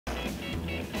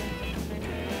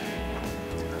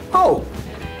Oh,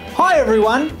 hi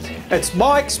everyone, it's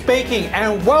Mike speaking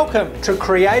and welcome to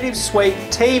Creative Suite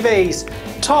TV's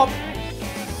top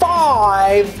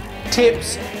 5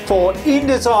 tips for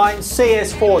InDesign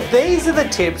CS4. These are the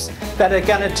tips that are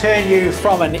going to turn you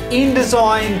from an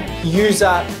InDesign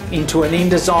user into an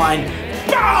InDesign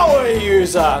power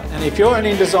user. And if you're an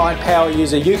InDesign power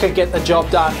user, you can get the job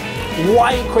done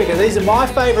way quicker. These are my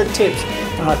favorite tips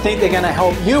and I think they're going to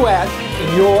help you out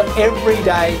in your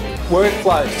everyday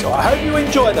workflow. So I hope you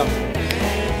enjoy them.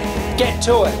 Get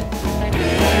to it.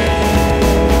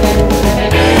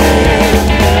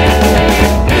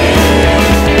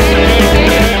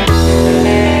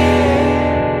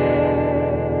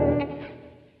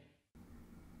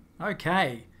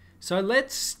 Okay, so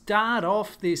let's start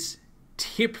off this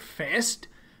tip fest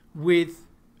with,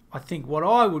 I think, what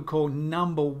I would call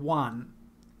number 1,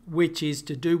 which is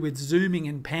to do with zooming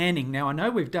and panning. Now, I know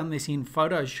we've done this in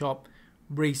Photoshop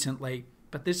recently,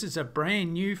 but this is a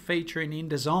brand new feature in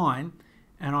InDesign,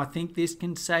 and I think this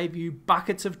can save you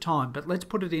buckets of time. But let's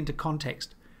put it into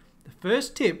context. The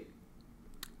first tip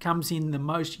comes in the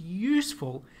most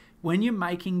useful when you're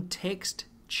making text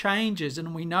changes,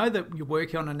 and we know that you're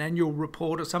working on an annual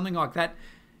report or something like that.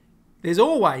 There's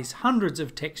always hundreds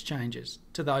of text changes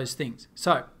to those things.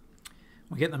 So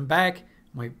we get them back,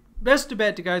 we're just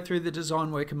about to go through the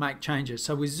design work and make changes.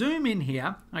 So we zoom in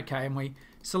here, okay, and we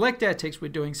select our text. We're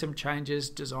doing some changes,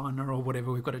 designer or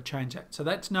whatever, we've got to change that. So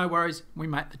that's no worries, we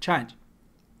make the change.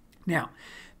 Now,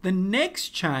 the next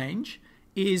change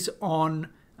is on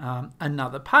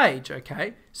another page,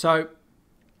 okay? So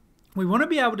we want to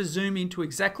be able to zoom into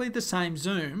exactly the same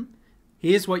zoom.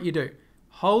 Here's what you do.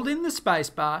 Hold in the space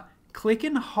bar, click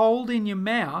and hold in your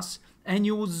mouse, and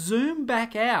you will zoom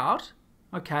back out,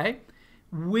 okay,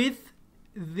 with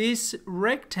this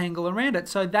rectangle around it.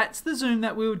 So that's the zoom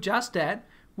that we were just at.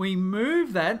 We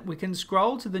move that, we can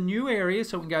scroll to the new area,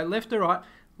 so we can go left or right,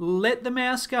 let the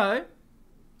mouse go,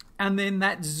 and then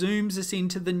that zooms us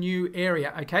into the new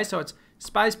area. Okay, so it's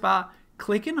spacebar,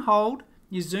 click and hold,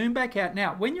 you zoom back out.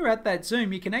 Now, when you're at that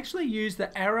zoom, you can actually use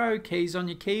the arrow keys on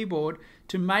your keyboard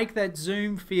to make that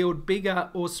zoom field bigger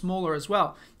or smaller as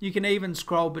well. You can even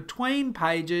scroll between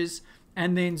pages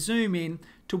and then zoom in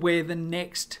to where the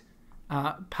next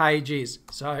page is.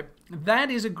 So that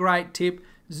is a great tip.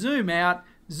 Zoom out,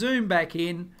 zoom back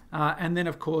in, and then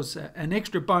of course an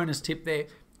extra bonus tip there,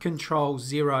 Control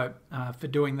 0 for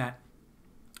doing that.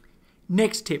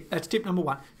 Next tip, that's tip number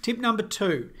 1. Tip number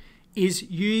 2 is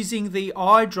using the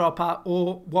eyedropper,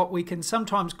 or what we can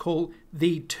sometimes call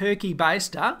the turkey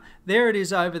baster. There it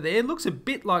is over there. It looks a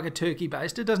bit like a turkey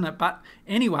baster, doesn't it? But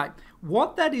anyway,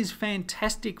 what that is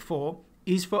fantastic for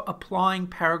is for applying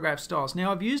paragraph styles.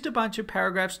 Now, I've used a bunch of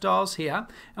paragraph styles here,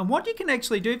 and what you can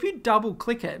actually do, if you double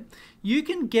click it, you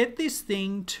can get this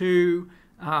thing to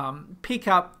pick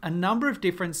up a number of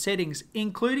different settings,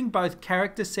 including both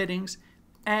character settings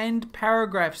and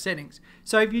paragraph settings.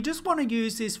 So if you just want to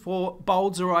use this for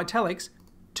bolds or italics,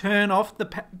 turn off the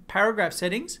paragraph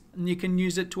settings and you can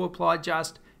use it to apply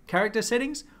just character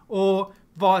settings, or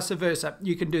vice versa.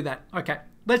 You can do that. Okay,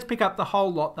 let's pick up the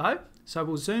whole lot though. So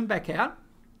we'll zoom back out,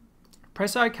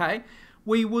 press OK.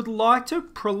 We would like to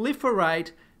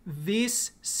proliferate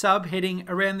this subheading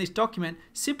around this document.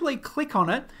 Simply click on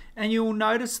it and you will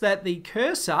notice that the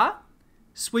cursor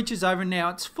switches over. Now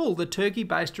it's full. The turkey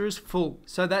baster is full,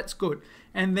 so that's good.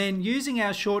 And then using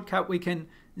our shortcut, we can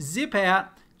zip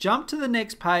out, jump to the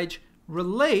next page,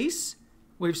 release.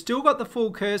 We've still got the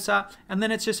full cursor, and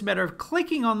then it's just a matter of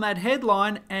clicking on that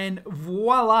headline and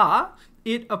voila,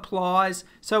 it applies.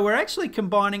 So we're actually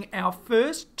combining our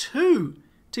first 2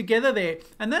 together there,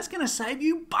 and that's going to save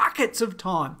you buckets of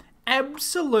time,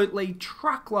 absolutely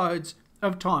truckloads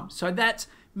of time. So that's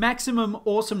maximum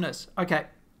awesomeness. Okay,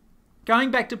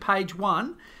 going back to page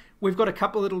 1, we've got a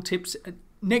couple little tips.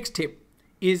 Next tip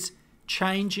is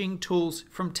changing tools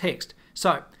from text.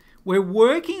 So we're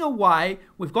working away,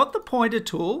 we've got the pointer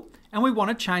tool, and we want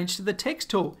to change to the text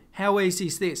tool. How easy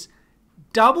is this?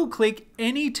 Double click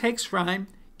any text frame,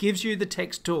 gives you the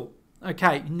text tool.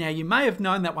 Okay, now you may have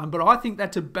known that one, but I think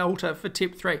that's a belter for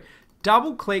tip 3.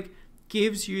 Double click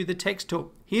gives you the text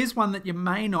tool. Here's one that you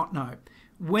may not know.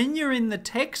 When you're in the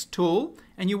text tool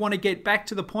and you want to get back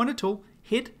to the pointer tool,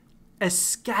 hit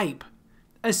escape.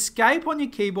 Escape on your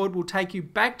keyboard will take you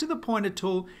back to the pointer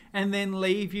tool and then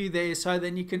leave you there, so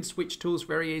then you can switch tools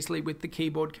very easily with the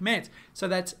keyboard commands. So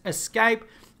that's escape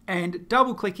and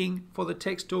double clicking for the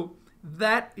text tool.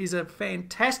 That is a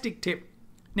fantastic tip.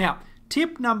 Now,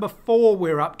 tip number 4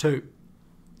 we're up to.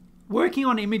 Working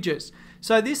on images.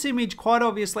 So this image quite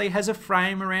obviously has a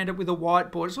frame around it with a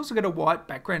whiteboard. It's also got a white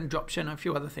background option and a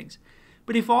few other things.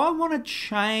 But if I want to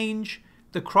change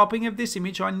the cropping of this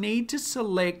image, I need to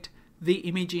select the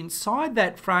image inside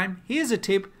that frame. Here's a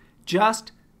tip,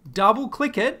 just double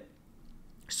click it,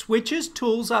 switches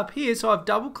tools up here. So I've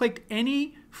double clicked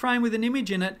any frame with an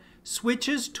image in it,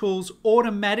 switches tools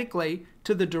automatically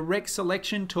to the direct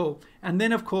selection tool. And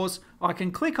then of course I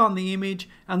can click on the image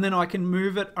and then I can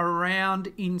move it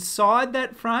around inside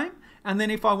that frame. And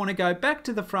then if I want to go back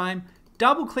to the frame,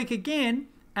 double click again,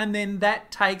 and then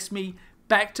that takes me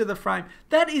back to the frame.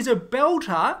 That is a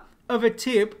belter of a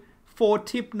tip for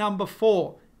tip number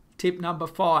 4. Tip number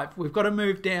 5. We've got to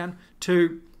move down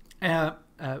to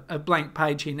a blank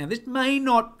page here. Now this may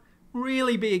not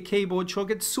really be a keyboard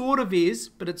shortcut. It sort of is,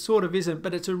 but it sort of isn't,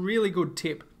 but it's a really good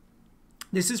tip.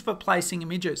 This is for placing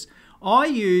images. I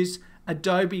use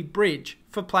Adobe Bridge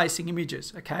for placing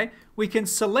images, okay? We can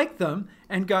select them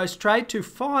and go straight to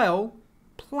File,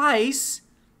 Place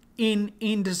in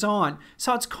InDesign.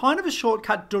 So it's kind of a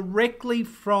shortcut directly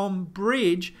from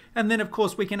Bridge, and then of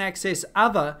course we can access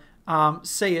other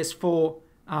CS4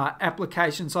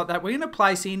 applications like that. We're going to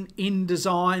place in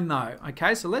InDesign though,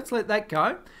 okay? So let's let that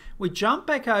go. We jump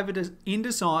back over to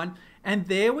InDesign, and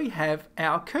there we have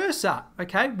our cursor,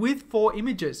 okay, with 4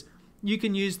 images. You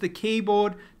can use the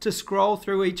keyboard to scroll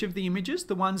through each of the images,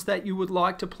 the ones that you would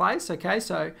like to place, okay,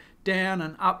 so down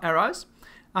and up arrows.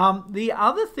 The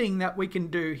other thing that we can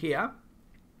do here,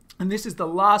 and this is the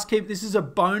last key, this is a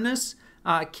bonus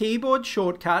keyboard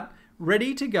shortcut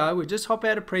ready to go. We just hop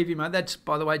out of preview mode. That's,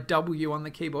 by the way, W on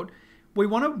the keyboard. We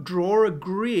want to draw a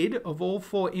grid of all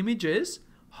 4 images.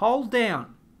 Hold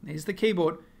down. There's the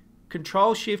keyboard.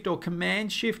 Control Shift or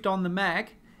Command Shift on the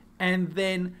Mac, and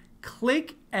then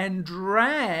click and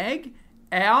drag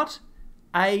out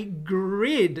a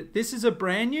grid. This is a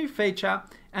brand new feature,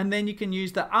 and then you can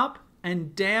use the up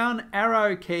and down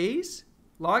arrow keys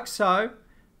like so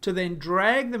to then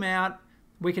drag them out.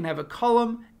 We can have a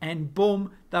column, and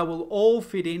boom, they will all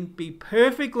fit in, be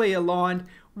perfectly aligned.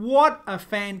 What a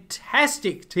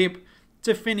fantastic tip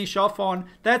to finish off on.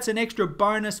 That's an extra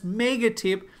bonus mega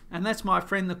tip, and that's my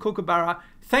friend the Kookaburra.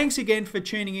 Thanks again for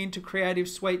tuning in to Creative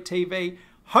Suite TV.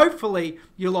 Hopefully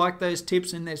you like those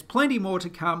tips, and there's plenty more to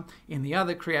come in the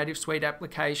other Creative Suite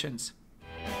applications.